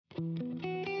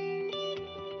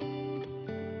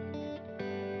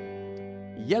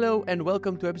Hello and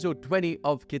welcome to episode 20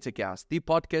 of KitsaCast, the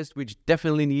podcast which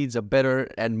definitely needs a better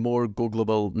and more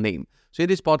Googleable name. So in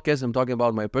this podcast, I'm talking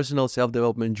about my personal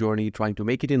self-development journey, trying to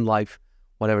make it in life,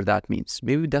 whatever that means.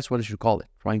 Maybe that's what I should call it,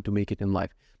 trying to make it in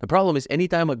life. The problem is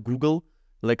anytime I Google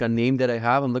like a name that I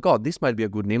have, I'm like, oh, this might be a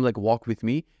good name, like Walk With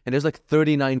Me. And there's like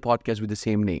 39 podcasts with the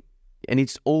same name. And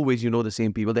it's always, the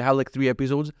same people. They have like 3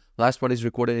 episodes. Last one is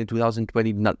recorded in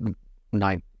 2029.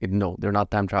 No, they're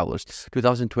not time travelers.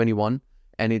 2021.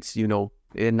 And it's,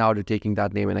 and now they're taking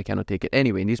that name and I cannot take it.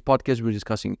 Anyway, in this podcast, we're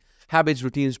discussing habits,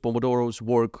 routines, Pomodoros,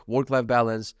 work-life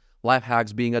balance, life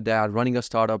hacks, being a dad, running a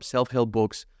startup, self-help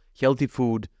books, healthy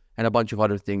food, and a bunch of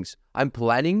other things. I'm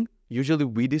planning. Usually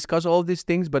we discuss all of these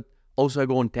things, but also I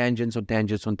go on tangents,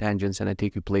 and I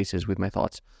take you places with my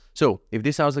thoughts. So if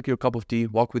this sounds like your cup of tea,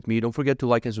 walk with me. Don't forget to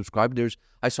like and subscribe.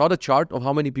 I saw the chart of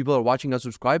how many people are watching and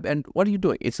subscribe, and what are you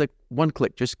doing? It's like one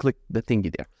click. Just click the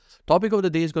thingy there. Topic of the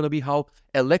day is going to be how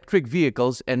electric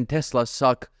vehicles and Tesla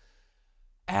suck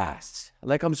ass.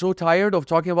 Like, I'm so tired of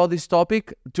talking about this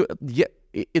topic.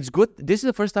 It's good. This is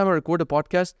the first time I record a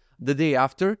podcast the day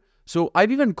after. So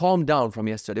I've even calmed down from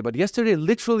yesterday. But yesterday,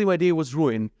 literally my day was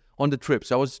ruined on the trip.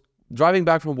 So I was driving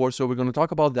back from Warsaw. We're going to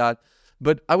talk about that.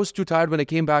 But I was too tired when I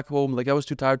came back home. Like, I was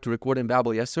too tired to record and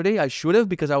babble yesterday. I should have,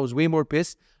 because I was way more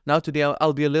pissed. Now today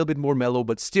I'll be a little bit more mellow,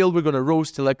 but still we're going to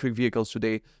roast electric vehicles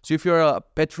today. So if you're a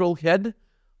petrol head,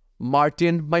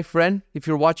 Martin, my friend, if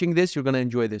you're watching this, you're going to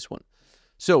enjoy this one.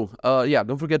 So,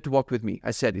 don't forget to walk with me. I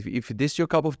said, if this is your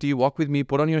cup of tea, walk with me,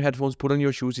 put on your headphones, put on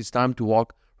your shoes. It's time to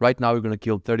walk. Right now, we're going to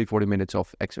kill 30, 40 minutes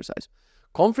of exercise.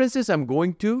 Conferences I'm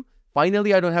going to.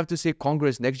 Finally, I don't have to say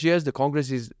Congress next year. The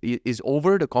Congress is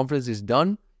over. The conference is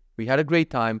done. We had a great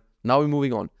time. Now we're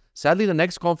moving on. Sadly, the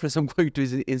next conference I'm going to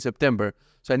is in September.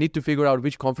 So I need to figure out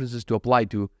which conferences to apply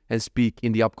to and speak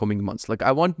in the upcoming months. Like,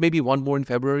 I want maybe one more in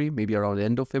February, maybe around the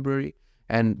end of February,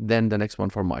 and then the next one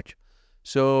for March.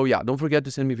 So yeah, don't forget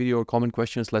to send me video or comment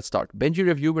questions. Let's start. Benji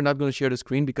review, we're not going to share the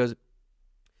screen because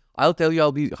I'll tell you,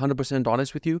 I'll be 100%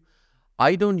 honest with you.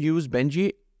 I don't use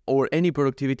Benji or any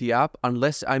productivity app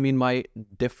unless I'm in my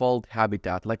default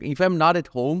habitat. Like, if I'm not at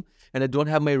home and I don't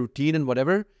have my routine and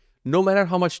whatever, no matter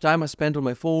how much time I spent on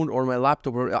my phone or my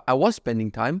laptop, or I was spending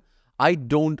time, I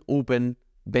don't open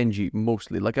Benji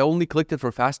mostly. Like, I only clicked it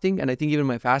for fasting, and I think even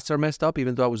my fasts are messed up,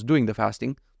 even though I was doing the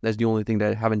fasting. That's the only thing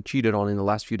that I haven't cheated on in the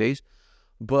last few days.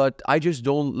 But I just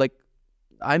don't, like,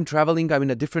 I'm traveling, I'm in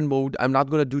a different mode. I'm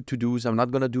not going to do to-dos. I'm not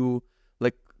going to do,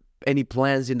 like, any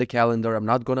plans in the calendar. I'm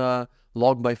not going to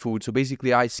log my food. So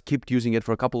basically, I skipped using it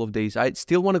for a couple of days. I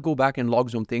still want to go back and log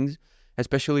some things,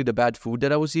 especially the bad food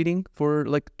that I was eating for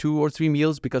like 2 or 3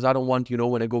 meals, because I don't want,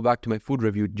 when I go back to my food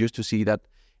review, just to see that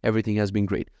everything has been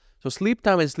great. So sleep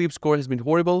time and sleep score has been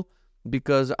horrible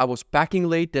because I was packing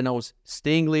late, then I was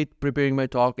staying late preparing my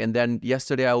talk, and then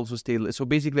yesterday I also stayed late. So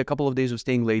basically a couple of days of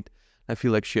staying late, I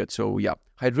feel like shit. So yeah,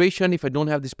 hydration, if I don't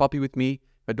have this puppy with me,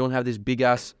 if I don't have this big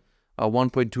ass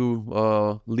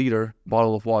 1.2 liter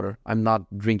bottle of water, I'm not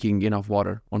drinking enough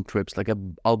water on trips. Like,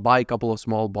 I'll buy a couple of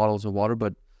small bottles of water,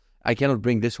 but I cannot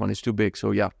bring this one. It's too big.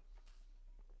 So yeah,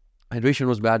 hydration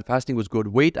was bad. Fasting was good.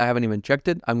 Weight, I haven't even checked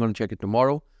it. I'm going to check it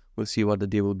tomorrow. We'll see what the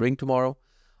day will bring tomorrow.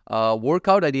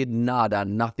 Workout, I did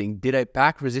nothing. Did I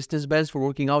pack resistance bands for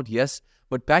working out? Yes.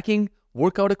 But packing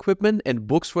workout equipment and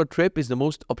books for a trip is the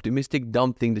most optimistic,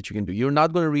 dumb thing that you can do. You're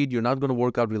not going to read. You're not going to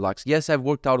work out, relax. Yes, I've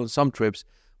worked out on some trips,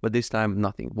 but this time,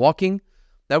 nothing. Walking,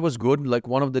 that was good. Like,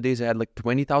 one of the days I had like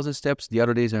 20,000 steps. The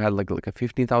other days I had like a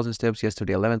 15,000 steps.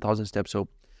 Yesterday, 11,000 steps. So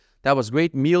that was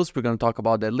great. Meals, we're going to talk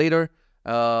about that later.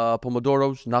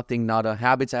 Pomodoros, nothing, nada.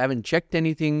 Habits, I haven't checked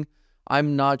anything.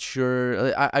 I'm not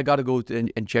sure. I got to go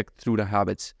and check through the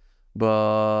habits. But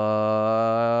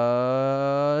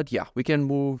yeah, we can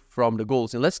move from the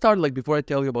goals. And let's start, like, before I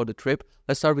tell you about the trip,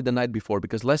 let's start with the night before,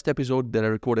 because last episode that I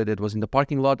recorded, it was in the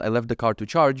parking lot. I left the car to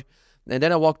charge. And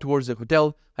then I walked towards the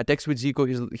hotel. I text with Zico.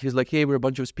 He's like, hey, we're a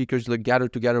bunch of speakers, like,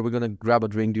 gathered together. We're going to grab a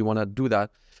drink. Do you want to do that?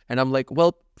 And I'm like,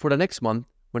 well, for the next month,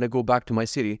 when I go back to my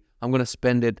city, I'm going to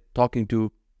spend it talking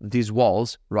to these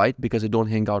walls, right? Because I don't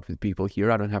hang out with people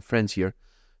here. I don't have friends here.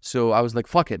 So I was like,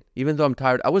 fuck it. Even though I'm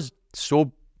tired, I was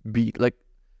so beat, like,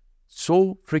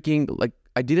 so freaking, like,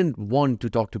 I didn't want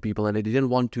to talk to people and I didn't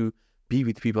want to be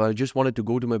with people. I just wanted to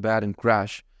go to my bed and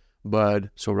crash. But,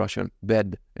 so Russian,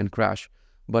 bed and crash.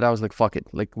 But I was like, fuck it.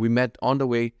 Like, we met on the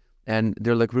way and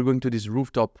they're like, we're going to this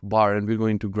rooftop bar and we're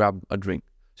going to grab a drink.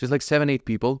 So it's like 7-8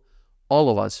 people, all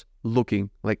of us looking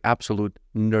like absolute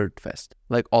nerd fest.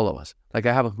 Like, all of us. Like,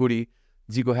 I have a hoodie.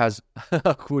 Zico has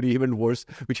a hoodie, even worse,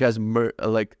 which has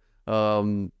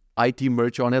IT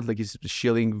merch on it, like he's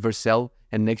shilling Vercel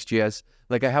and Next.js.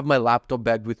 Like I have my laptop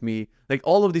bag with me. Like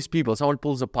all of these people, someone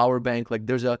pulls a power bank, like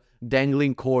there's a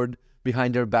dangling cord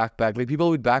behind their backpack, like people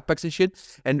with backpacks and shit.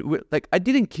 And like I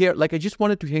didn't care, like I just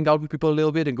wanted to hang out with people a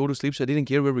little bit and go to sleep, so I didn't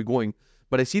care where we're going.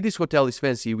 But I see this hotel is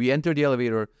fancy. We enter the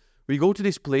elevator, we go to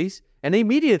this place, and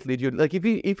immediately, dude, like if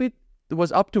it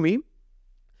was up to me,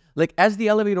 like as the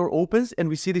elevator opens and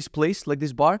we see this place, like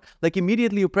this bar, like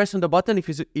immediately you press on the button. If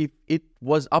it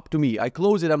was up to me, I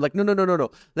close it. I'm like, no.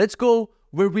 Let's go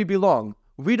where we belong.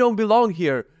 We don't belong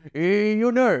here.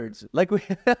 You nerds. Like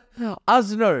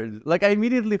us nerds. Like I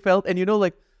immediately felt, and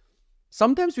like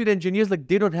sometimes with engineers, like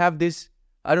they don't have this,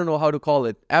 I don't know how to call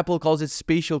it. Apple calls it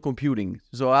spatial computing.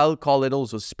 So I'll call it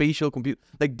also spatial compute.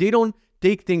 Like they don't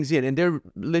take things in and they're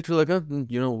literally like,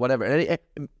 whatever.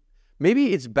 And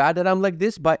maybe it's bad that I'm like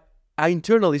this, but I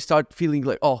internally start feeling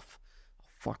like, oh,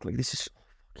 fuck, like this is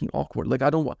fucking awkward. Like I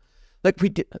don't want, like we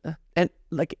did, and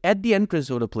like at the entrance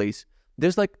of the place,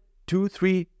 there's like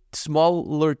 2-3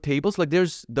 smaller tables. Like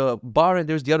there's the bar and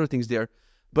there's the other things there.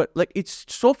 But like it's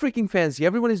so freaking fancy.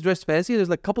 Everyone is dressed fancy. There's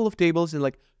like a couple of tables and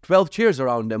like 12 chairs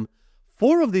around them.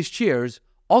 4 of these chairs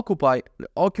occupied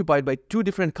by 2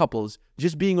 different couples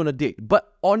just being on a date,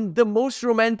 but on the most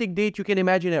romantic date you can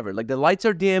imagine ever. Like the lights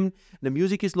are dim, the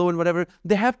music is low and whatever.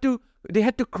 They had to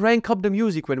crank up the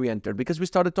music when we entered because we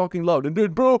started talking loud. And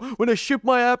then, bro, when I ship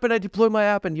my app and I deploy my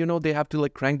app, and they have to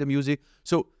like crank the music.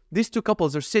 So these 2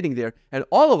 couples are sitting there, and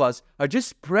all of us are just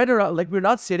spread around. Like we're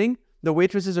not sitting. The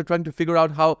waitresses are trying to figure out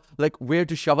how, like, where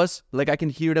to shove us. Like, I can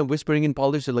hear them whispering in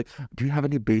Polish. They're like, do you have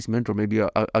any basement or maybe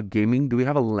a gaming? Do we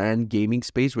have a LAN gaming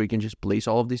space where you can just place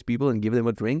all of these people and give them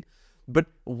a drink? But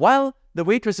while the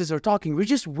waitresses are talking, we're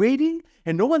just waiting,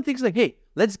 and no one thinks like, hey,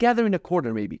 let's gather in a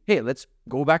corner maybe. Hey, let's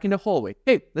go back in the hallway.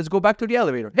 Hey, let's go back to the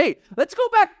elevator. Hey, let's go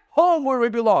back home where we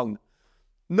belong.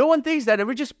 No one thinks that, and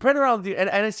we're just spread around. And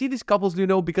I see these couples,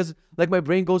 because like my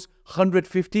brain goes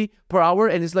 150 per hour,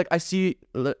 and it's like I see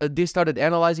they started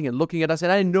analyzing and looking at us,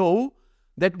 and I know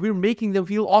that we're making them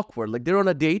feel awkward. Like they're on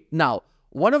a date. Now,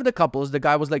 one of the couples, the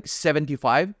guy was like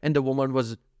 75, and the woman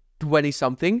was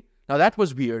 20-something. Now, that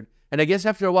was weird. And I guess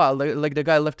after a while, like the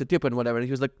guy left a tip and whatever, and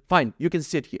he was like, fine, you can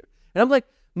sit here. And I'm like,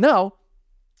 now,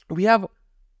 we have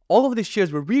all of these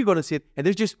chairs where we're going to sit, and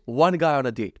there's just one guy on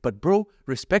a date. But bro,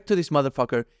 respect to this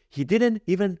motherfucker, he didn't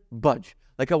even budge.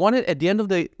 Like I wanted, at the end of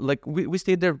the, like we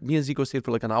stayed there, me and Zico stayed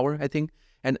for like an hour, I think.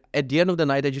 And at the end of the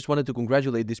night, I just wanted to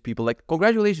congratulate these people. Like,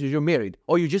 congratulations, you're married.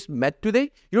 Or you just met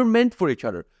today. You're meant for each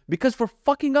other. Because for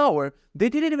fucking hour, they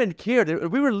didn't even care.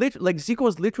 We were like Zico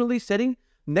was literally sitting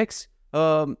next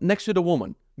to the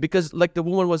woman. Because like the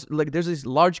woman was like, there's this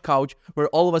large couch where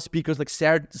all of us speakers like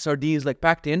sardines like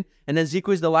packed in, and then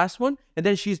Zico is the last one, and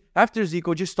then she's after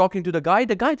Zico just talking to the guy.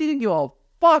 The guy didn't give a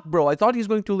fuck, bro. I thought he was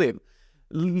going to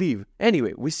leave.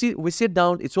 Anyway, we sit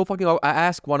down. It's so fucking. I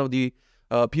asked one of the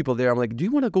people there. I'm like, do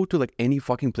you want to go to like any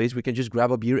fucking place we can just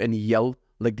grab a beer and yell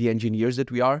like the engineers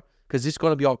that we are? Because this is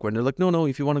gonna be awkward. And they're like, no.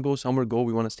 If you want to go somewhere, go.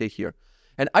 We want to stay here.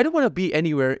 And I don't want to be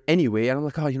anywhere anyway. And I'm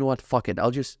like, oh, you know what? Fuck it.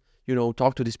 I'll just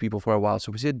talk to these people for a while.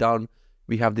 So we sit down,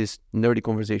 we have these nerdy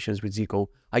conversations with Zico.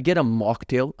 I get a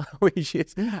mocktail, which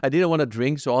is, I didn't want to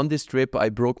drink. So on this trip, I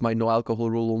broke my no alcohol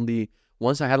rule only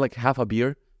once. I had like half a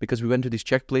beer because we went to this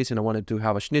Czech place and I wanted to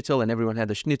have a schnitzel, and everyone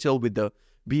had a schnitzel with the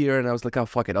beer. And I was like, oh,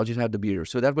 fuck it, I'll just have the beer.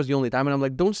 So that was the only time. And I'm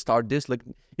like, don't start this. Like,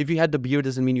 if you had the beer,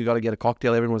 doesn't mean you got to get a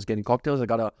cocktail. Everyone was getting cocktails. I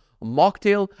got a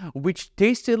mocktail, which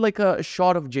tasted like a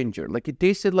shot of ginger. Like it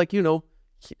tasted like,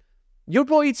 your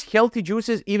boy eats healthy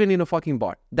juices even in a fucking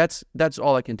bar. That's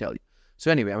all I can tell you. So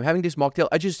anyway, I'm having this mocktail.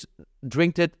 I just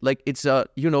drank it like it's like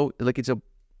it's a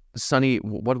sunny,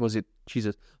 what was it?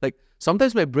 Jesus. Like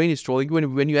sometimes my brain is trolling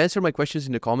when you answer my questions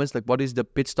in the comments, like what is the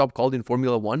pit stop called in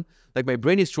Formula 1? Like my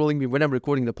brain is trolling me when I'm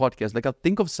recording the podcast. Like I'll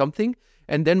think of something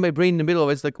and then my brain in the middle of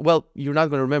it's like, well, you're not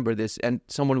going to remember this and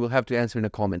someone will have to answer in a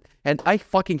comment. And I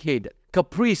fucking hate it.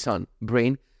 Capri Sun,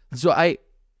 brain. So I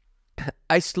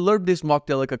slurp this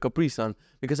mocktail like a Capri Sun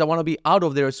because I want to be out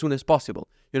of there as soon as possible.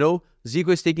 Zico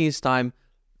is taking his time,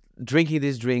 drinking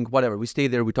this drink, whatever. We stay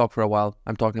there, we talk for a while.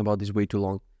 I'm talking about this way too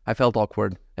long. I felt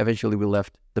awkward. Eventually we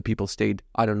left. The people stayed.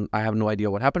 I have no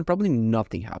idea what happened. Probably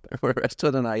nothing happened for the rest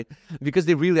of the night because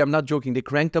I'm not joking, they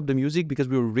cranked up the music because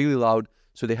we were really loud.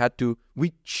 So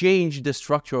we changed the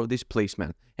structure of this place,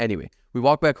 man. Anyway, we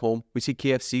walk back home. We see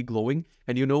KFC glowing.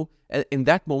 And in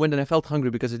that moment, and I felt hungry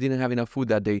because I didn't have enough food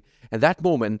that day. At that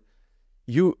moment,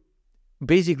 you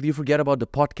forget about the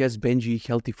podcast, Benji,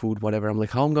 healthy food, whatever. I'm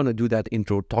like, how I'm going to do that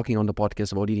intro, talking on the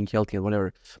podcast about eating healthy and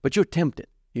whatever. But you're tempted,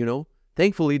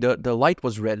 Thankfully, the light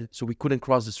was red, so we couldn't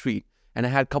cross the street. And I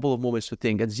had a couple of moments to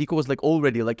think. And Zico was like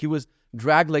already, like he was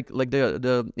dragged like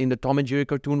the in the Tom and Jerry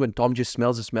cartoon when Tom just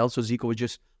smells the smell. So Zico was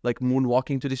just like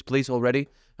moonwalking to this place already.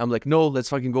 I'm like, no, let's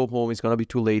fucking go home. It's gonna be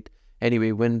too late.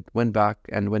 Anyway, went back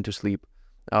and went to sleep.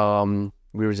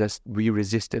 We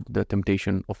resisted the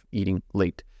temptation of eating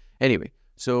late. Anyway,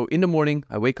 so in the morning,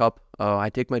 I wake up. I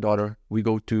take my daughter. We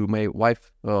go to my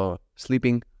wife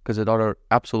sleeping because the daughter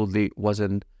absolutely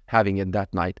wasn't having it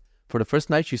that night. For the first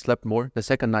night, she slept more. The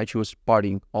second night, she was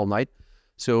partying all night.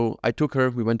 So I took her.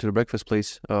 We went to the breakfast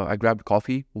place. I grabbed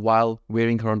coffee while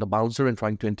wearing her on the bouncer and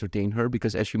trying to entertain her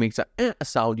because as she makes a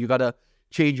sound, you gotta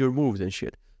change your moves and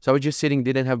shit. So I was just sitting,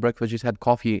 didn't have breakfast, just had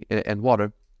coffee and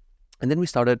water. And then we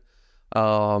started,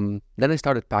 then I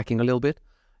started packing a little bit.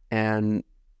 And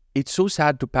it's so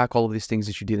sad to pack all of these things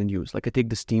that you didn't use. Like I take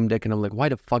the Steam Deck and I'm like, why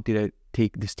the fuck did I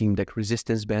take the Steam Deck?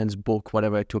 Resistance bands, book,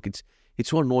 whatever I took. It's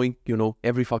so annoying,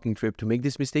 every fucking trip to make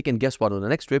this mistake. And guess what? On the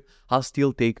next trip, I'll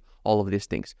still take all of these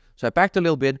things. So I packed a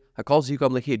little bit. I called Zico.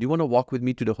 I'm like, hey, do you want to walk with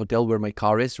me to the hotel where my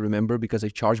car is? Remember, because I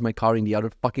charged my car in the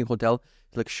other fucking hotel.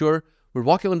 He's like, sure. We're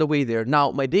walking on the way there.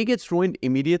 Now, my day gets ruined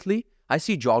immediately. I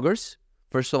see joggers.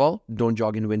 First of all, don't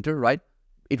jog in winter, right?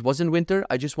 It wasn't winter.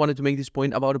 I just wanted to make this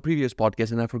point about a previous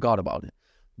podcast and I forgot about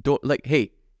it.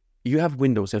 Hey, you have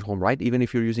Windows at home, right? Even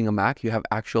if you're using a Mac, you have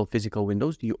actual physical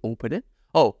Windows. Do you open it?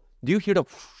 Oh, do you hear the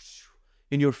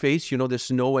in your face, the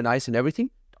snow and ice and everything?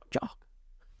 Don't jog.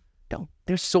 Don't.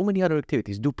 There's so many other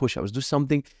activities. Do push-ups, do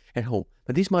something at home.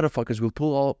 But these motherfuckers will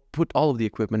put all of the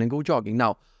equipment and go jogging.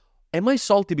 Now, am I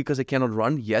salty because I cannot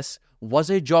run? Yes.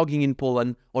 Was I jogging in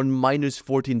Poland on minus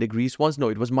 14 degrees once? No,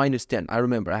 it was minus 10. I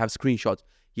remember. I have screenshots.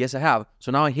 Yes, I have.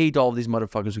 So now I hate all of these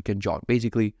motherfuckers who can jog.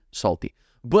 Basically, salty.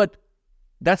 But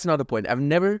that's not the point. I've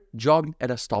never jogged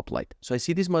at a stoplight. So I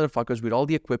see these motherfuckers with all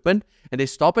the equipment and they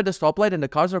stop at the stoplight and the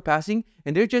cars are passing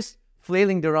and they're just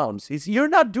flailing their arms. You're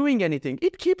not doing anything.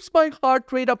 It keeps my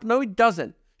heart rate up. No, it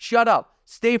doesn't. Shut up.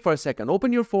 Stay for a second.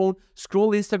 Open your phone,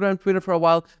 scroll Instagram, Twitter for a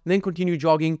while, and then continue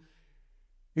jogging.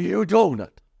 You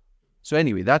donut. So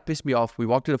anyway, that pissed me off. We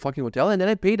walked to the fucking hotel and then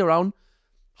I paid around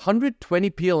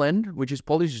 120 PLN, which is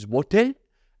Polish złote.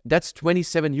 That's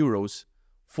 27 euros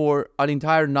for an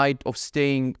entire night of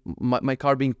staying, my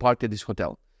car being parked at this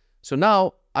hotel. So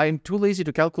now I'm too lazy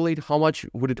to calculate how much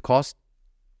would it cost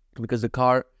because the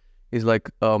car is like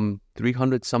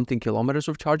 300 something kilometers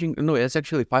of charging. No, it's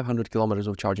actually 500 kilometers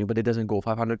of charging, but it doesn't go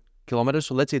 500 kilometers.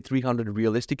 So let's say 300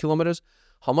 realistic kilometers.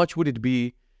 How much would it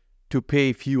be to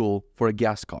pay fuel for a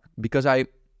gas car? Because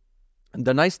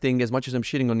the nice thing, as much as I'm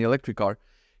shitting on the electric car,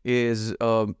 is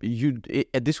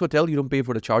at this hotel you don't pay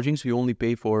for the charging, so you only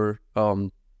pay for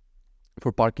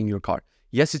parking your car.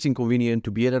 Yes, it's inconvenient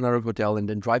to be at another hotel and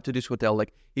then drive to this hotel.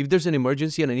 Like if there's an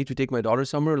emergency and I need to take my daughter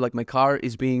somewhere, like my car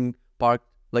is being parked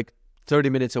like 30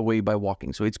 minutes away by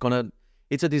walking. So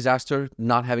it's a disaster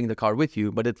not having the car with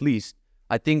you, but at least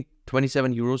I think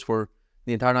 27 euros for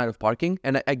the entire night of parking.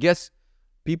 And I guess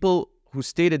people who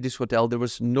stayed at this hotel, there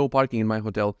was no parking in my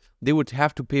hotel. They would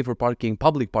have to pay for parking,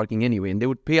 public parking anyway, and they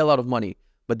would pay a lot of money,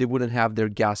 but they wouldn't have their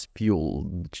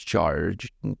fueled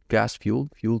gas,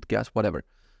 whatever.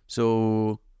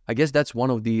 So I guess that's one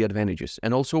of the advantages.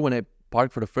 And also when I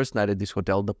parked for the first night at this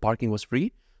hotel, the parking was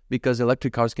free because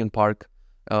electric cars can park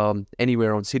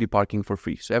anywhere on city parking for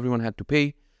free. So everyone had to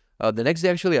pay. The next day,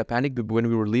 actually, I panicked, but when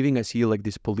we were leaving, I see like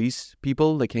these police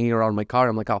people like hanging around my car.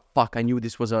 I'm like, oh, fuck, I knew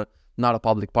this was not a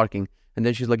public parking. And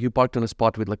then she's like, you parked on a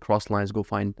spot with like cross lines, go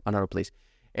find another place.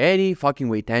 Any fucking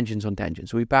way, tangents on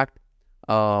tangents. So we packed.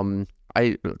 I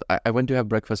went to have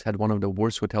breakfast, had one of the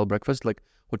worst hotel breakfasts. Like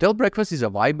hotel breakfast is a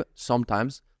vibe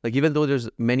sometimes. Like even though there's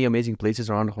many amazing places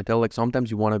around the hotel, like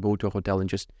sometimes you want to go to a hotel and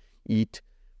just eat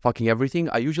fucking everything.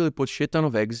 I usually put shit ton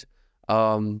of eggs.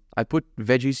 I put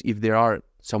veggies if there are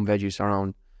some veggies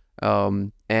around.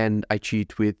 And I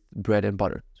cheat with bread and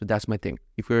butter. So that's my thing.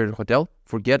 If we're at a hotel,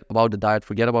 forget about the diet,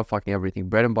 forget about fucking everything.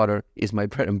 Bread and butter is my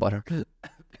bread and butter.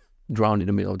 Drowned in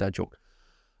the middle of that joke.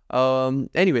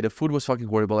 Anyway, the food was fucking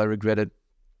horrible. I regretted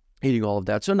eating all of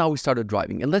that. So now we started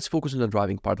driving. And let's focus on the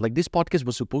driving part. Like this podcast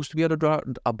was supposed to be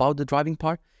about the driving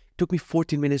part. It took me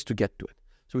 14 minutes to get to it.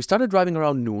 So we started driving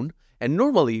around noon. And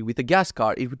normally with a gas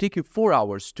car, it would take you 4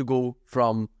 hours to go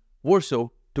from Warsaw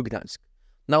to Gdańsk.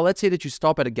 Now, let's say that you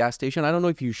stop at a gas station. I don't know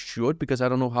if you should because I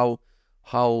don't know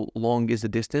how long is the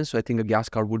distance. So I think a gas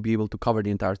car would be able to cover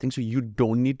the entire thing. So you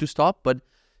don't need to stop. But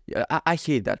I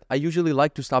hate that. I usually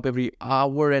like to stop every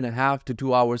hour and a half to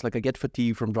 2 hours. Like I get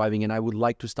fatigued from driving and I would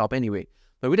like to stop anyway.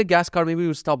 But with a gas car, maybe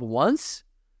you stop once,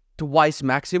 twice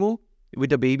maximum.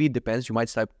 With a baby, it depends. You might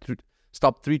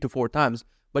stop 3 to 4 times.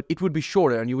 But it would be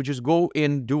shorter and you would just go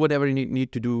in, do whatever you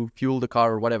need to do, fuel the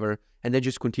car or whatever, and then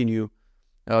just continue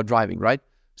driving, right?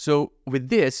 So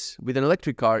with an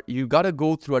electric car, you got to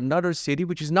go through another city,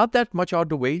 which is not that much out of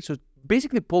the way. So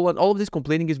basically Poland, all of this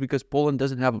complaining is because Poland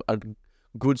doesn't have a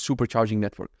good supercharging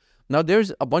network. Now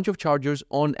there's a bunch of chargers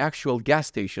on actual gas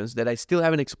stations that I still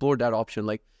haven't explored that option.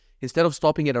 Like instead of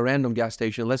stopping at a random gas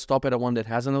station, let's stop at a one that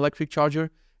has an electric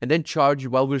charger and then charge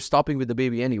while we're stopping with the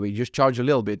baby anyway. Just charge a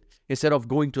little bit instead of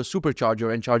going to a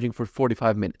supercharger and charging for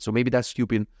 45 minutes. So maybe that's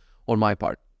stupid on my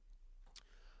part.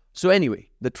 So anyway,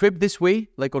 the trip this way,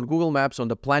 like on Google Maps, on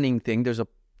the planning thing, there's a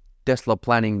Tesla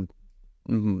planning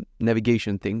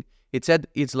navigation thing. It said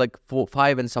it's like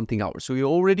 5 and something hours. So you're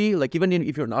already, like even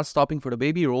if you're not stopping for the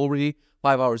baby, you're already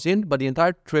 5 hours in. But the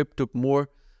entire trip took more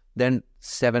than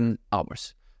 7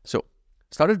 hours. So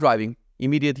started driving,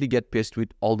 immediately get pissed with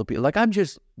all the people. Like I'm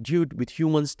just, dude, with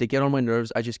humans, they get on my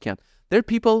nerves. I just can't. There are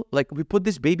people, like we put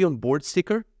this baby on board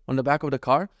sticker on the back of the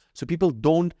car. So people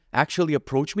don't actually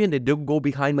approach me and they don't go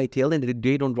behind my tail and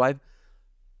they don't drive.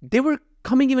 They were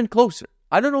coming even closer.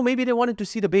 I don't know, maybe they wanted to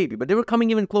see the baby, but they were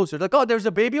coming even closer. Like, oh, there's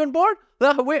a baby on board?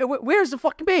 Where's the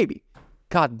fucking baby?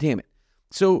 God damn it.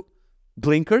 So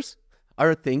blinkers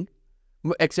are a thing,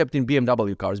 except in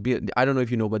BMW cars. I don't know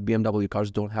if you know, but BMW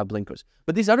cars don't have blinkers.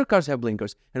 But these other cars have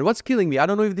blinkers. And what's killing me, I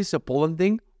don't know if this is a Poland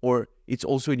thing or it's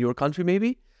also in your country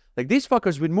maybe. Like these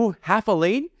fuckers would move half a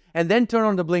lane and then turn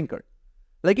on the blinker.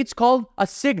 Like it's called a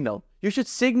signal. You should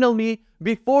signal me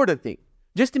before the thing.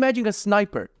 Just imagine a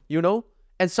sniper,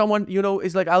 and someone,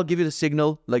 is like, I'll give you the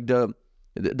signal, like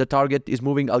the target is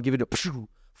moving, I'll give it a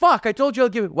fuck, I told you I'll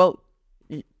give it. Well,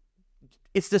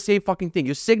 it's the same fucking thing.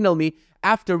 You signal me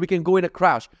after we can go in a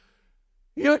crash.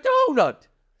 You donut.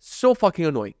 So fucking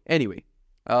annoying. Anyway,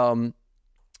 I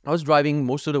was driving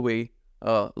most of the way.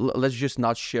 Let's just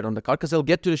not shit on the car because I'll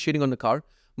get to the shitting on the car.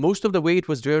 Most of the way it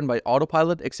was driven by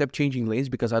autopilot except changing lanes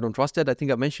because I don't trust it. I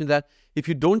think I mentioned that. If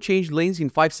you don't change lanes in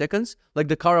 5 seconds, like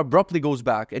the car abruptly goes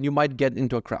back and you might get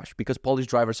into a crash because Polish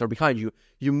drivers are behind you.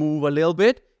 You move a little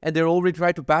bit and they're already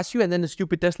trying to pass you and then the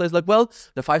stupid Tesla is like, well,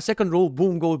 the 5-second rule,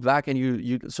 boom, goes back and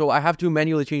you so I have to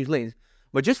manually change lanes.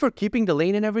 But just for keeping the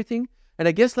lane and everything, and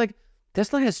I guess like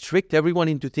Tesla has tricked everyone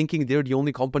into thinking they're the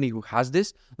only company who has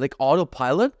this, like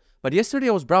autopilot. But yesterday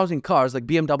I was browsing cars like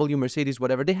BMW, Mercedes,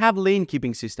 whatever. They have lane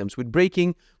keeping systems with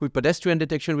braking, with pedestrian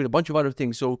detection, with a bunch of other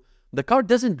things. So the car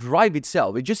doesn't drive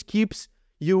itself. It just keeps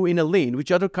you in a lane,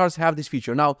 which other cars have this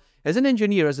feature. Now, as an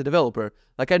engineer, as a developer,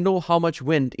 like I know how much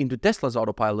went into Tesla's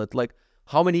autopilot. Like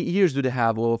how many years do they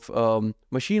have of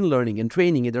machine learning and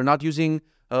training? And they're not using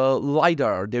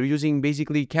LiDAR. They're using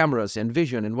basically cameras and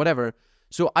vision and whatever.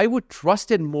 So I would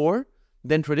trust it more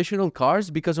than traditional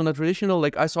cars because on a traditional,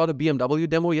 like I saw the BMW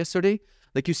demo yesterday,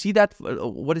 like you see that,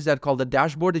 what is that called? The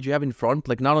dashboard that you have in front,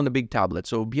 like not on the big tablet.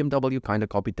 So BMW kind of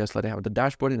copied Tesla. They have the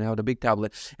dashboard and they have the big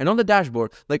tablet. And on the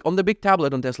dashboard, like on the big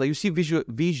tablet on Tesla, you see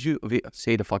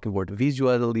say the fucking word,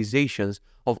 visualizations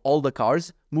of all the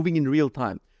cars moving in real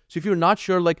time. So if you're not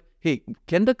sure, like, hey,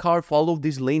 can the car follow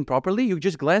this lane properly? You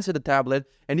just glance at the tablet.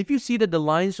 And if you see that the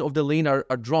lines of the lane are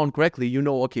drawn correctly, you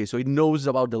know, okay, so it knows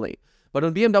about the lane. But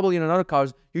on BMW and on other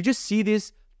cars, you just see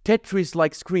this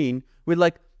Tetris-like screen with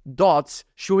like dots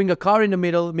showing a car in the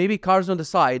middle, maybe cars on the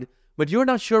side, but you're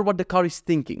not sure what the car is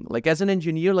thinking. Like as an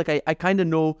engineer, like I kind of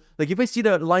know, like if I see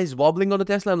the lines wobbling on the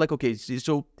Tesla, I'm like, okay,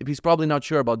 so he's probably not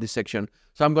sure about this section,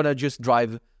 so I'm going to just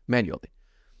drive manually.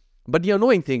 But the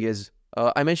annoying thing is,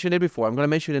 I mentioned it before, I'm going to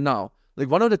mention it now. Like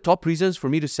one of the top reasons for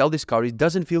me to sell this car, it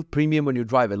doesn't feel premium when you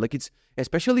drive it. Like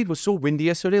especially it was so windy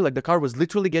yesterday, like the car was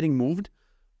literally getting moved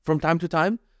from time to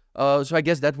time. So I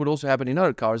guess that would also happen in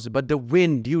other cars. But the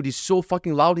wind, dude, is so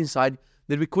fucking loud inside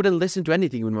that we couldn't listen to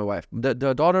anything with my wife. The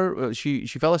daughter, she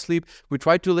fell asleep. We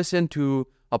tried to listen to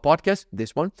a podcast,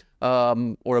 this one,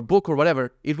 or a book or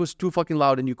whatever. It was too fucking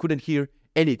loud and you couldn't hear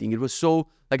anything. It was so,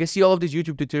 like I see all of these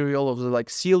YouTube tutorials of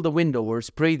like seal the window or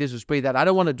spray this or spray that. I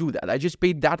don't want to do that. I just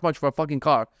paid that much for a fucking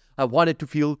car. I wanted to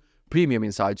feel premium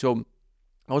inside. So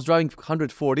I was driving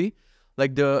 140.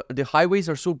 Like the highways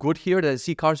are so good here that I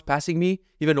see cars passing me,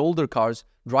 even older cars,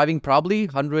 driving probably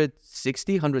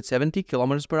 160, 170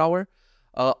 kilometers per hour.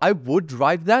 I would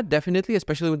drive that, definitely,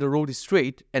 especially when the road is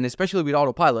straight, and especially with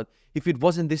autopilot, if it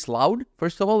wasn't this loud,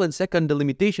 first of all, and second, the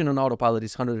limitation on autopilot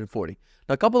is 140.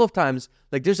 Now, a couple of times,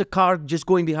 like there's a car just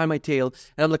going behind my tail,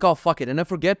 and I'm like, oh, fuck it, and I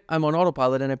forget I'm on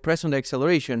autopilot, and I press on the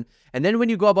acceleration, and then when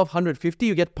you go above 150,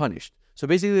 you get punished. So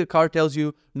basically, the car tells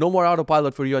you, no more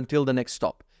autopilot for you until the next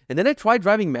stop. And then I tried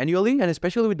driving manually, and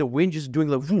especially with the wind just doing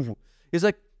like, woo, it's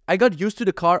like, I got used to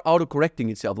the car auto-correcting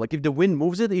itself. Like if the wind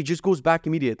moves it, it just goes back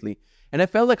immediately. And I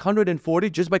felt like 140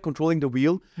 just by controlling the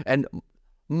wheel. And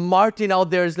Martin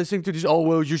out there is listening to this, oh,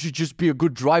 well, you should just be a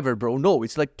good driver, bro. No,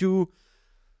 it's like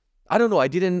I don't know. I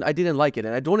didn't like it.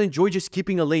 And I don't enjoy just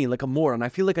keeping a lane like a moron. I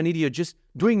feel like an idiot just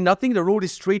doing nothing. The road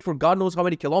is straight for God knows how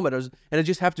many kilometers. And I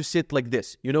just have to sit like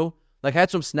this, Like I had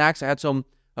some snacks.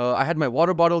 I had my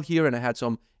water bottle here and I had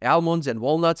some almonds and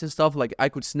walnuts and stuff. Like I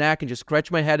could snack and just scratch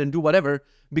my head and do whatever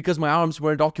because my arms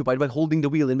weren't occupied by holding the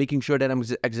wheel and making sure that I'm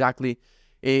exactly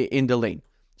in the lane.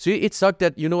 So it sucked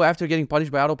that, after getting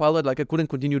punished by autopilot, like I couldn't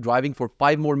continue driving for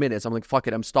 5 more minutes. I'm like, fuck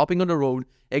it. I'm stopping on the road,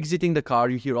 exiting the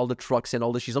car. You hear all the trucks and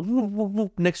all the shit like, whoop, whoop,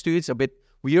 whoop, next to you. It's a bit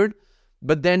weird.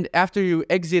 But then after you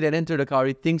exit and enter the car,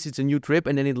 it thinks it's a new trip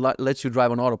and then it lets you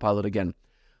drive on autopilot again.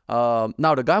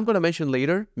 Now, the guy I'm going to mention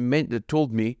later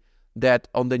told me that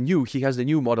he has the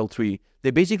new Model 3. They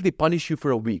basically punish you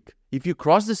for a week. If you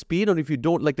cross the speed or if you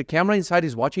don't, like the camera inside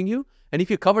is watching you. And if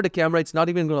you cover the camera, it's not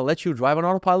even going to let you drive on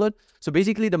autopilot. So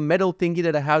basically the metal thingy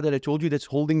that I have that I told you that's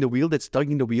holding the wheel, that's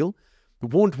tugging the wheel,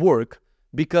 won't work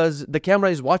because the camera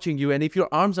is watching you. And if your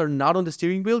arms are not on the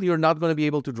steering wheel, you're not going to be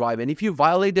able to drive. And if you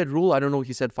violate that rule, I don't know,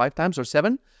 he said 5 times or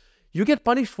 7, you get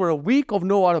punished for a week of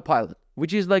no autopilot,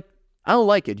 which is like, I don't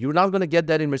like it. You're not going to get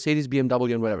that in Mercedes,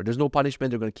 BMW, and whatever. There's no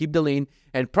punishment. They're going to keep the lane.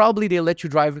 And probably they'll let you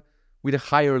drive with a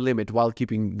higher limit while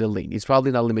keeping the lane. It's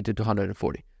probably not limited to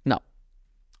 140. Now,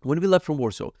 when we left from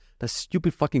Warsaw, the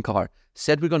stupid fucking car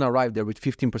said we're going to arrive there with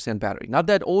 15% battery. Now,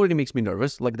 that already makes me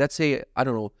nervous. Like, let's say, I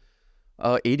don't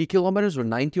know, 80 kilometers or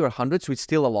 90 or 100, so it's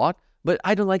still a lot. But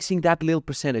I don't like seeing that little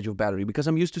percentage of battery because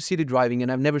I'm used to city driving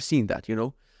and I've never seen that,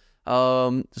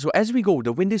 So as we go,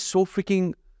 the wind is so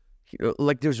freaking...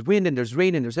 like there's wind and there's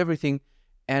rain and there's everything.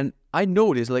 And I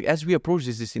noticed, like, as we approach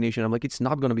this destination, I'm like, it's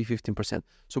not going to be 15%.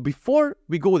 So before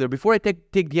we go there, before I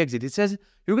take the exit, it says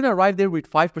you're going to arrive there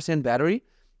with 5% battery.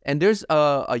 And there's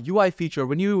a UI feature.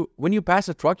 When you pass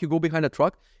a truck, you go behind a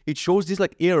truck, it shows these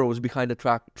like arrows behind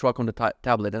the truck on the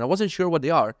tablet. And I wasn't sure what they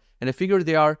are. And I figured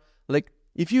they are like,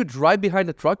 if you drive behind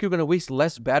the truck, you're going to waste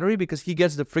less battery because he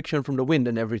gets the friction from the wind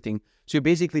and everything. So you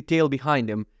basically tail behind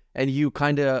him and you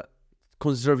kind of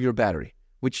conserve your battery,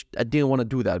 which I didn't want to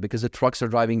do that because the trucks are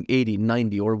driving 80,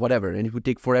 90 or whatever. And it would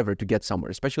take forever to get somewhere,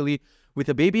 especially with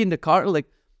a baby in the car. Like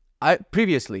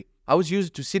I was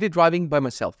used to city driving by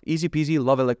myself. Easy peasy,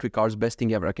 love electric cars, best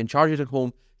thing ever. I can charge it at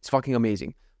home. It's fucking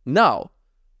amazing. Now,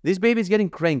 this baby is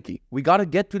getting cranky. We got to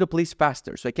get to the place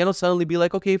faster. So I cannot suddenly be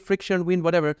like, okay, friction, wind,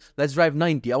 whatever. Let's drive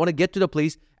 90. I want to get to the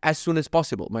place as soon as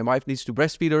possible. My wife needs to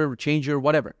breastfeed her, change her,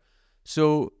 whatever.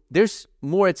 So there's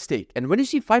more at stake. And when you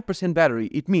see 5% battery,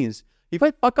 it means if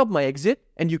I fuck up my exit,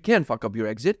 and you can fuck up your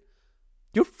exit,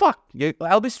 you're fucked.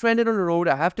 I'll be stranded on the road.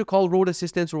 I have to call road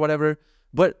assistance or whatever.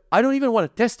 But I don't even want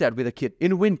to test that with a kid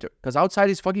in winter because outside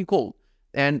is fucking cold.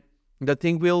 And the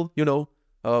thing will,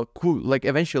 cool. Like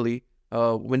eventually,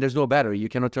 when there's no battery, you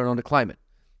cannot turn on the climate.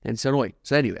 And it's annoying.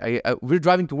 So anyway, we're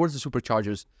driving towards the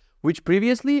superchargers, which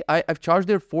previously I've charged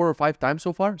there 4 or 5 times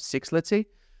so far, 6, let's say.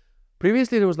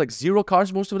 Previously, there was like 0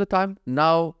 cars most of the time.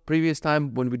 Now, previous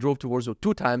time when we drove to Warsaw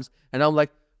 2 times, and I'm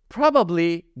like,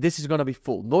 probably this is going to be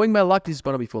full. Knowing my luck, this is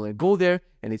going to be full. And I go there,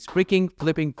 and it's freaking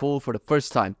flipping full for the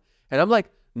first time. And I'm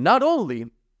like, not only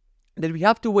that we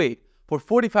have to wait for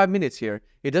 45 minutes here,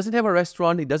 it doesn't have a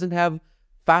restaurant, it doesn't have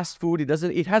fast food,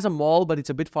 it has a mall, but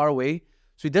it's a bit far away.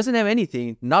 So it doesn't have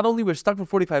anything. Not only we're stuck for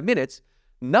 45 minutes,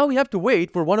 now we have to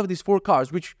wait for one of these 4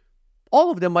 cars, which all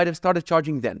of them might have started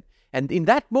charging then. And in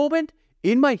that moment,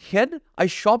 in my head, I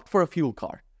shopped for a fuel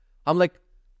car. I'm like,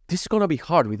 this is going to be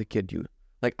hard with a kid, dude.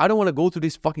 Like, I don't want to go through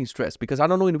this fucking stress because I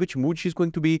don't know in which mood she's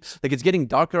going to be. Like, it's getting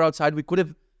darker outside. We could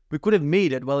have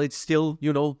made it while it's still,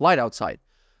 light outside.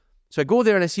 So I go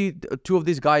there and I see 2 of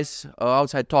these guys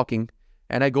outside talking.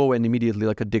 And I go and immediately,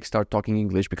 like a dick, start talking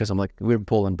English because I'm like, we're in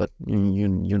Poland, but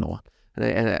you know.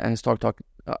 And I start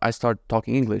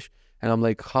talking English. And I'm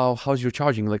like, how's your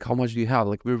charging? Like, how much do you have?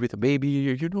 Like, we're with a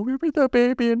baby, we're with a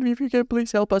baby, and if you can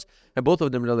please help us. And both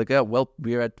of them are like, yeah, well,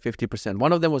 we're at 50%.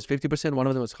 One of them was 50%, one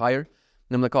of them was higher.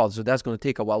 And I'm like, oh, so that's going to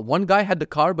take a while. One guy had the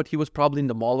car, but he was probably in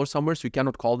the mall or somewhere, so you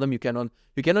cannot call them. You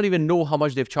cannot even know how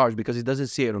much they've charged because it doesn't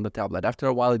say it on the tablet. After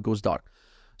a while, it goes dark.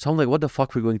 So I'm like, what the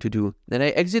fuck we're going to do? Then I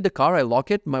exit the car, I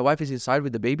lock it. My wife is inside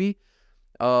with the baby.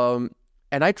 And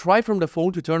I try from the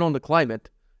phone to turn on the climate,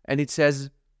 and it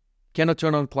says, cannot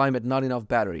turn on climate, not enough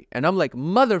battery. And I'm like,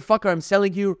 motherfucker, I'm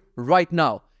selling you right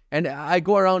now. And I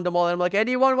go around the mall and I'm like,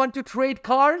 anyone want to trade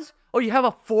cars? Oh, you have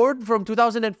a Ford from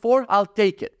 2004? I'll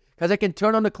take it. Because I can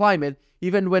turn on the climate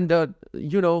even when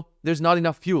there's not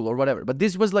enough fuel or whatever. But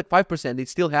this was like 5%. It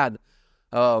still had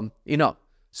enough.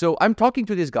 So I'm talking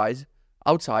to these guys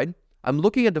outside. I'm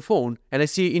looking at the phone and I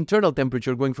see internal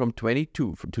temperature going from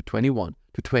 22 to 21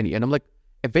 to 20. And I'm like,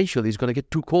 eventually it's going to get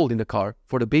too cold in the car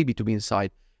for the baby to be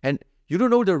inside. And you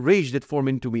don't know the rage that formed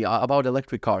into me about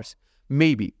electric cars.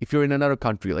 Maybe if you're in another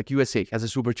country, like USA has a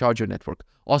supercharger network,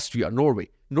 Austria, Norway.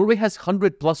 Norway has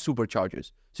 100 plus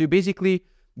superchargers. So you basically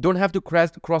don't have to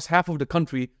cross half of the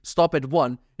country, stop at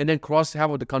one, and then cross half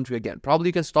of the country again. Probably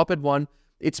you can stop at one.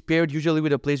 It's paired usually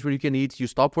with a place where you can eat. You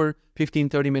stop for 15,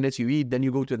 30 minutes, you eat, then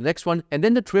you go to the next one, and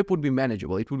then the trip would be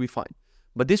manageable. It would be fine.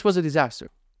 But this was a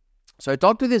disaster. So I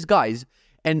talked to these guys,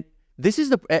 and this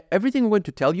is everything I'm going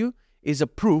to tell you is a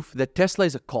proof that Tesla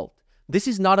is a cult. This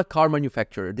is not a car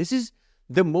manufacturer. This is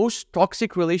the most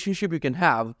toxic relationship you can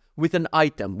have with an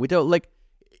item,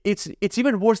 it's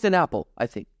even worse than Apple, I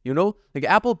think, like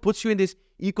Apple puts you in this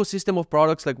ecosystem of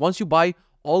products. Like once you buy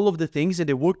all of the things and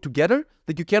they work together,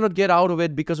 like you cannot get out of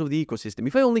it because of the ecosystem.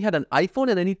 If I only had an iPhone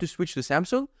and I need to switch to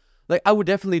Samsung, like I would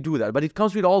definitely do that, but it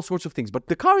comes with all sorts of things. But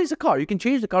the car is a car. You can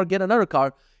change the car, get another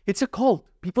car. It's a cult.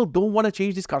 People don't want to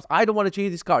change these cars. I don't want to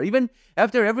change this car. Even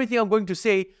after everything I'm going to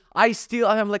say,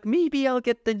 I'm like, maybe I'll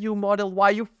get the new Model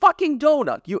Y. You fucking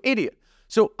donut, you idiot.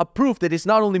 So a proof that it's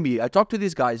not only me. I talked to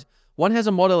these guys. One has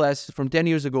a Model S from 10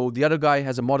 years ago. The other guy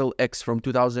has a Model X from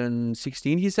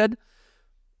 2016, he said.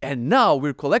 And now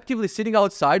we're collectively sitting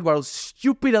outside while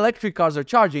stupid electric cars are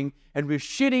charging, and we're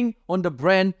shitting on the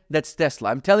brand that's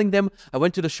Tesla. I'm telling them, I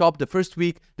went to the shop the first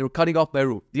week, they were cutting off my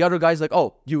roof. The other guy's like,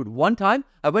 oh, dude, one time,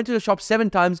 I went to the shop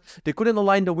 7 times, they couldn't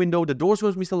align the window, the doors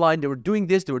was misaligned, they were doing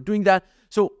this, they were doing that.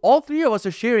 So all three of us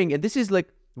are sharing, and this is like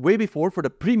way before for the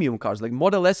premium cars, like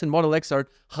Model S and Model X are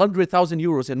 100,000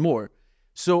 euros and more.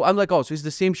 So I'm like, oh, so it's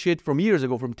the same shit from years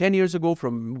ago, from 10 years ago,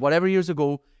 from whatever years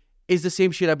ago. It's the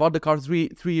same shit. I bought the car three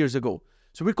years ago.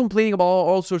 So we're complaining about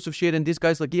all sorts of shit. And this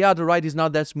guy's like, yeah, the ride is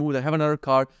not that smooth. I have another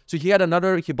car. So he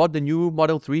bought the new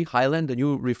Model 3 Highland, the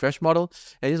new refresh model.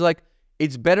 And he's like,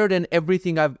 it's better than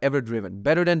everything I've ever driven.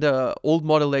 Better than the old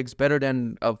Model X, better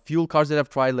than fuel cars that I've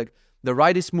tried. Like the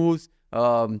ride is smooth.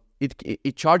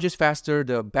 It charges faster.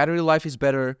 The battery life is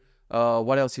better.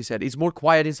 What else he said? It's more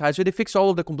quiet inside. So they fixed all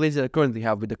of the complaints that I currently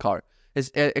have with the car.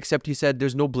 Except he said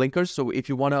there's no blinkers. So if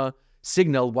you want to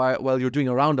signal while you're doing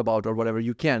a roundabout or whatever,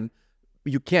 you can't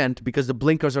because the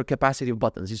blinkers are capacitive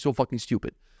buttons. It's so fucking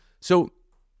stupid. So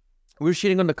we're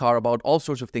shitting on the car about all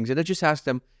sorts of things, and I just asked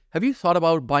them, have you thought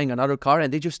about buying another car?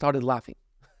 And they just started laughing.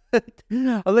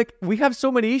 I'm like, we have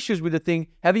so many issues with the thing.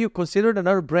 Have you considered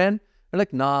another brand? They're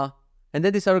like, nah. And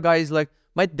then this other guy is like,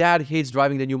 my dad hates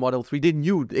driving the new Model 3. They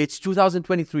knew it's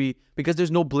 2023 because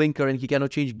there's no blinker and he cannot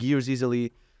change gears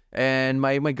easily. And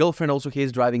my girlfriend also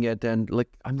hates driving it. And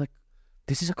I'm like,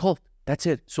 this is a cult. That's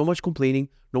it. So much complaining.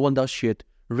 No one does shit.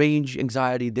 Range,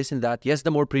 anxiety, this and that. Yes,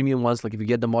 the more premium ones, like if you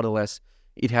get the Model S,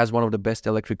 it has one of the best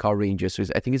electric car ranges. So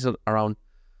I think it's around,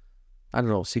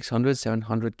 600,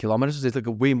 700 kilometers. It's like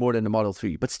way more than the Model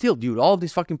 3. But still, dude, all of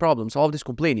these fucking problems, all of this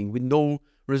complaining with no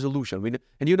resolution.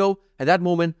 And at that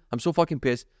moment, I'm so fucking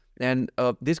pissed. And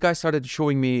this guy started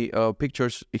showing me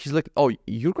pictures. He's like, oh,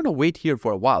 you're going to wait here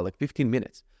for a while, like 15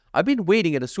 minutes. I've been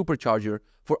waiting at a supercharger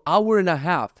for an hour and a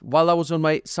half while I was on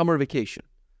my summer vacation.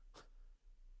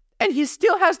 And he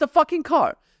still has the fucking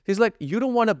car. He's like, you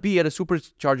don't want to be at a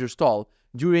supercharger stall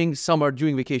during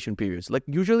vacation periods. Like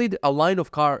usually a line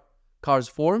of cars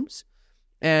forms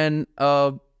and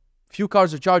few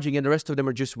cars are charging and the rest of them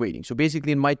are just waiting. So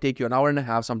basically it might take you an hour and a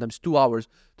half, sometimes 2 hours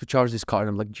to charge this car. And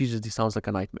I'm like, Jesus, this sounds like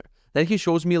a nightmare. Then he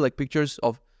shows me like pictures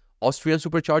of Austrian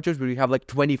superchargers where you have like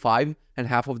 25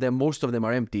 and most of them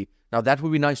are empty. Now that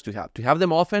would be nice to have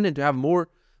them often and to have more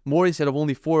instead of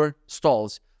only 4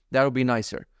 stalls. That would be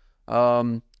nicer.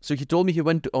 So he told me he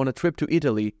went on a trip to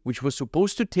Italy, which was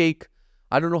supposed to take,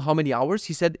 I don't know how many hours.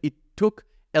 He said it took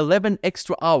 11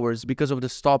 extra hours because of the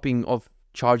stopping of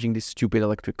charging this stupid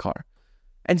electric car.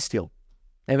 And still,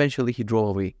 eventually he drove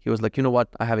away. He was like, you know what?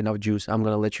 I have enough juice. I'm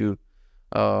going to let you,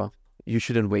 you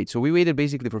shouldn't wait. So we waited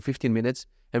basically for 15 minutes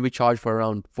and we charged for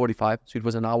around 45. So it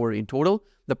was an hour in total.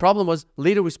 The problem was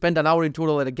later we spent an hour in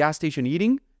total at a gas station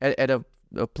eating at a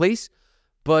place,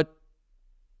 but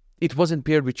it wasn't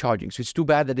paired with charging. So it's too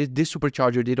bad that this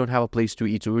supercharger, they don't have a place to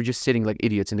eat. So we're just sitting like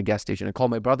idiots in the gas station. I call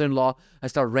my brother-in-law. I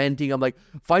start ranting. I'm like,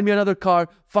 find me another car.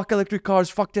 Fuck electric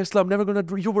cars. Fuck Tesla. I'm never going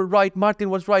to... You were right.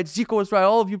 Martin was right. Zico was right.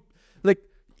 All of you... Like,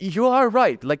 you are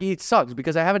right. Like, it sucks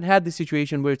because I haven't had this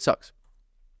situation where it sucks.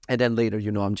 And then later,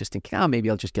 I'm just thinking,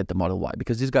 maybe I'll just get the Model Y.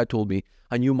 Because this guy told me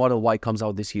a new Model Y comes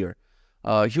out this year.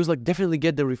 He was like, definitely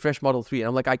get the refresh Model 3. And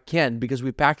I'm like, I can't because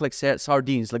we packed like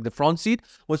sardines. Like, the front seat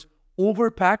was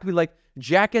overpacked with like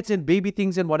jackets and baby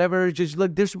things and whatever. Just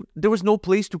like there was no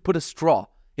place to put a straw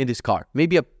in this car.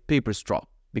 Maybe a paper straw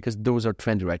because those are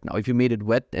trendy right now. If you made it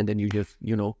wet and then you just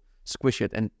squish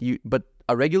it but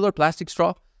a regular plastic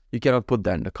straw, you cannot put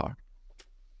that in the car.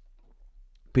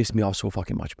 Pissed me off so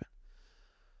fucking much, man.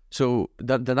 So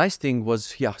the nice thing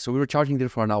was, so we were charging there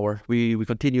for an hour. We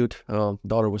continued.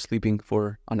 Daughter was sleeping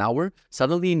for an hour.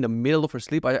 Suddenly, in the middle of her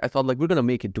sleep, I thought like, we're going to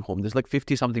make it to home. There's like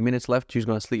 50 something minutes left. She's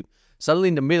going to sleep. Suddenly,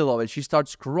 in the middle of it, she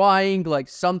starts crying like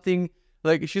something.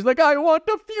 Like, she's like, I want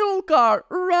a fuel car.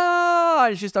 Rah!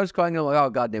 And she starts crying. I'm like, oh,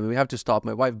 God damn it. We have to stop.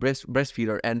 My wife breastfeed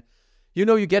her. And, you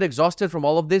know, you get exhausted from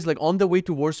all of this. Like, on the way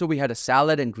to Warsaw, we had a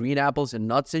salad and green apples and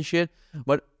nuts and shit.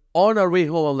 But on our way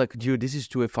home, I'm like, dude, this is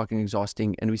too fucking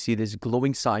exhausting. And we see this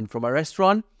glowing sign from our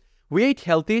restaurant. We ate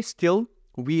healthy still.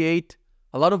 We ate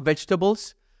a lot of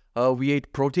vegetables. We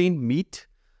ate protein, meat.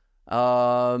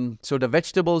 So the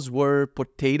vegetables were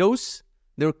potatoes.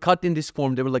 They were cut in this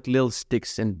form. They were like little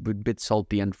sticks and a bit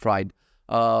salty and fried.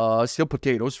 Still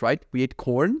potatoes, right? We ate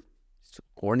corn. So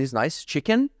corn is nice.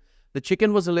 Chicken. The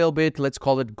chicken was a little bit, let's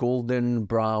call it golden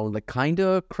brown, like kind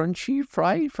of crunchy,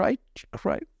 fried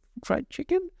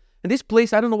chicken. And this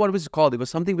place, I don't know what it was called. It was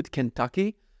something with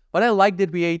Kentucky. But I liked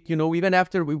that we ate, you know, even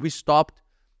after we stopped,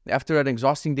 after an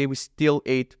exhausting day, we still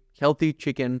ate healthy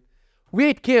chicken. We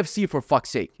ate KFC for fuck's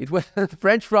sake. It was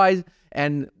French fries,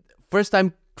 and first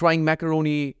time trying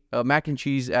macaroni, mac and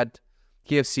cheese at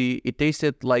KFC. It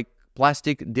tasted like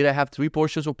plastic. Did I have 3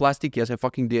 portions of plastic? Yes, I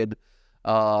fucking did.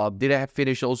 Did I have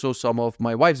finished also some of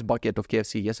my wife's bucket of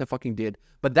KFC? Yes, I fucking did.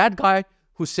 But that guy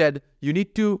who said, you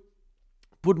need to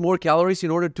put more calories in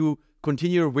order to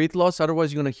continue your weight loss,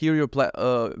 otherwise you're gonna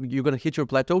hit your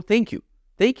plateau. Thank you.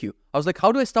 I was like,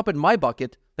 how do I stop at my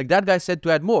bucket? Like that guy said to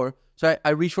add more, so I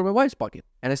reached for my wife's bucket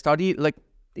and I started like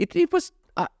it was.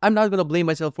 I'm not gonna blame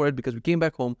myself for it because we came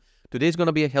back home. Today's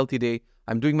gonna be a healthy day.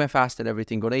 I'm doing my fast and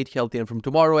everything. Gonna eat healthy, and from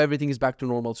tomorrow everything is back to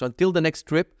normal. So until the next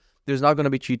trip, there's not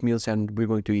gonna be cheat meals, and we're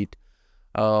going to eat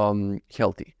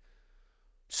healthy.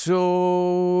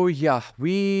 So yeah,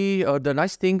 we the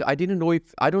nice thing, I don't know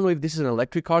if this is an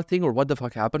electric car thing or what the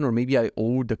fuck happened, or maybe I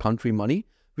owed the country money.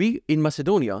 We in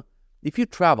Macedonia, if you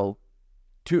travel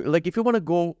to, like, if you want to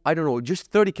go, I don't know,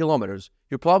 just 30 kilometers,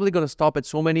 you're probably gonna stop at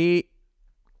so many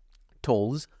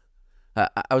tolls. I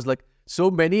was like,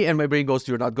 so many, and my brain goes,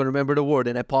 you're not gonna remember the word,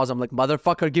 and I pause. I'm like,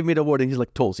 motherfucker, give me the word, and he's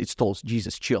like, tolls. It's tolls.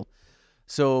 Jesus, chill.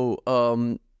 So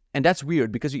and that's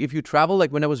weird because if you travel,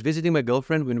 like when I was visiting my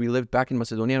girlfriend when we lived back in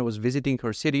Macedonia, I was visiting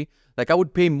her city, like I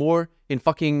would pay more in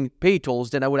fucking pay tolls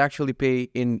than I would actually pay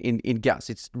in gas.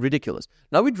 It's ridiculous.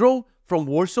 Now we drove from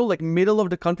Warsaw, like middle of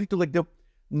the country, to like the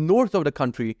north of the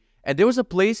country, and there was a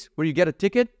place where you get a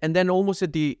ticket, and then almost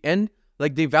at the end,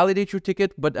 like they validate your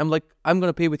ticket, but I'm like, I'm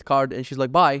gonna pay with card, and she's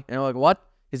like, bye, and I'm like, what?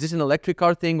 Is this an electric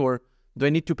car thing, or do I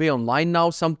need to pay online now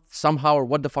somehow, or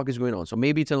what the fuck is going on? So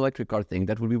maybe it's an electric car thing.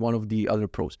 That would be one of the other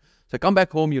pros. So I come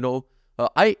back home, you know,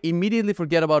 I immediately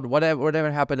forget about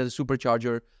whatever happened at the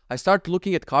supercharger. I start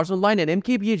looking at cars online, and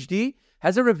MKBHD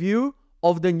has a review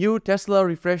of the new Tesla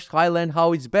refreshed Highland,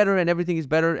 how it's better and everything is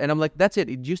better. And I'm like, that's it.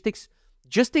 It just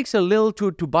takes a little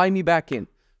to buy me back in.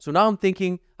 So now I'm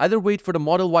thinking either wait for the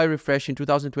Model Y refresh in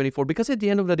 2024, because at the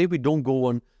end of the day, we don't go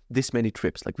on this many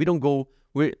trips. Like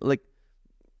we're like,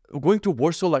 going to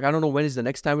Warsaw, like I don't know when is the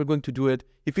next time we're going to do it.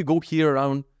 If we go here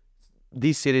around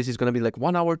these cities, it's going to be like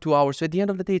 1 hour, 2 hours. So at the end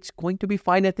of the day, it's going to be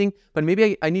fine, I think. But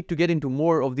maybe I need to get into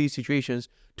more of these situations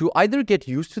to either get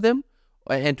used to them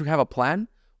and to have a plan,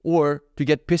 or to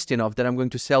get pissed enough that I'm going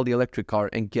to sell the electric car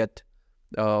and get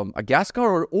a gas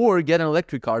car, or get an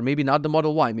electric car. Maybe not the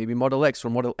Model Y, maybe Model X or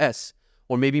Model S,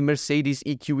 or maybe Mercedes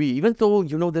EQE. Even though,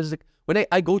 you know, there's like, when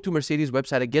I go to Mercedes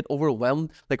website, I get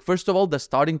overwhelmed. Like, first of all, the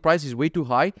starting price is way too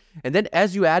high. And then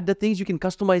as you add the things, you can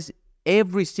customize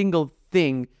every single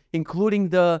thing, including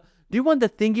do you want the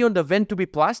thingy on the vent to be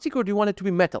plastic, or do you want it to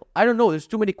be metal? I don't know. There's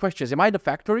too many questions. Am I the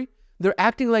factory? They're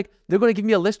acting like they're going to give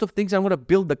me a list of things. I'm going to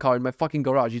build the car in my fucking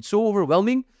garage. It's so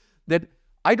overwhelming that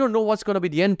I don't know what's going to be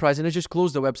the end price. And I just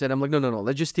close the website. I'm like, no.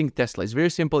 Let's just think Tesla. It's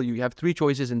very simple. You have 3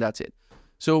 choices and that's it.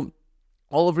 So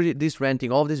all of this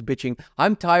ranting, all of this bitching.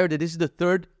 I'm tired that this is the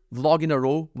 3rd vlog in a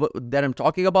row that I'm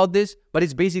talking about this, but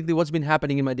it's basically what's been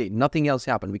happening in my day. Nothing else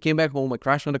happened. We came back home. I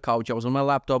crashed on the couch. I was on my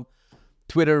laptop,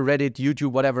 Twitter, Reddit,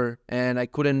 YouTube, whatever, and I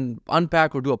couldn't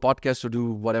unpack or do a podcast or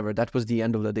do whatever. That was the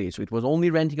end of the day. So it was only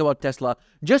ranting about Tesla,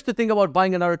 just to think about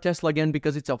buying another Tesla again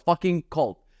because it's a fucking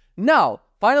cult. Now,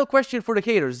 final question for the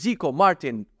haters, Zico,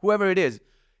 Martin, whoever it is.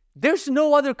 There's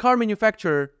no other car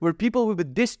manufacturer where people will be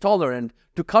this tolerant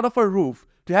to cut off a roof,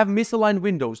 to have misaligned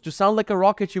windows, to sound like a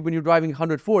rocket ship when you're driving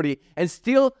 140, and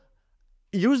still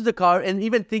use the car and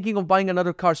even thinking of buying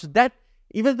another car. So that,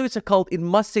 even though it's a cult, it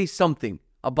must say something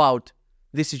about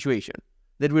this situation.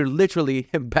 that we're literally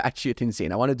batshit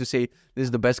insane. I wanted to say this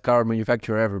is the best car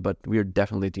manufacturer ever, but we're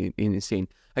definitely insane.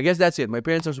 I guess that's it. My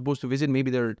parents are supposed to visit.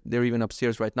 Maybe they're even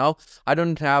upstairs right now. I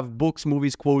don't have books,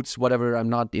 movies, quotes, whatever. I'm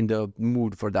not in the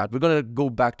mood for that. We're going to go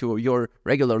back to your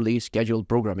regularly scheduled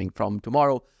programming from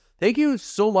tomorrow. Thank you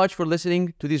so much for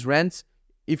listening to these rants.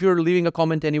 If you're leaving a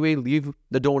comment anyway, leave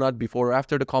the donut before or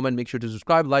after the comment. Make sure to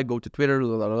subscribe, like, go to Twitter,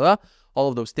 blah, blah, blah, all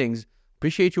of those things.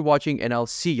 Appreciate you watching, and I'll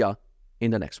see ya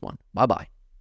in the next one. Bye-bye.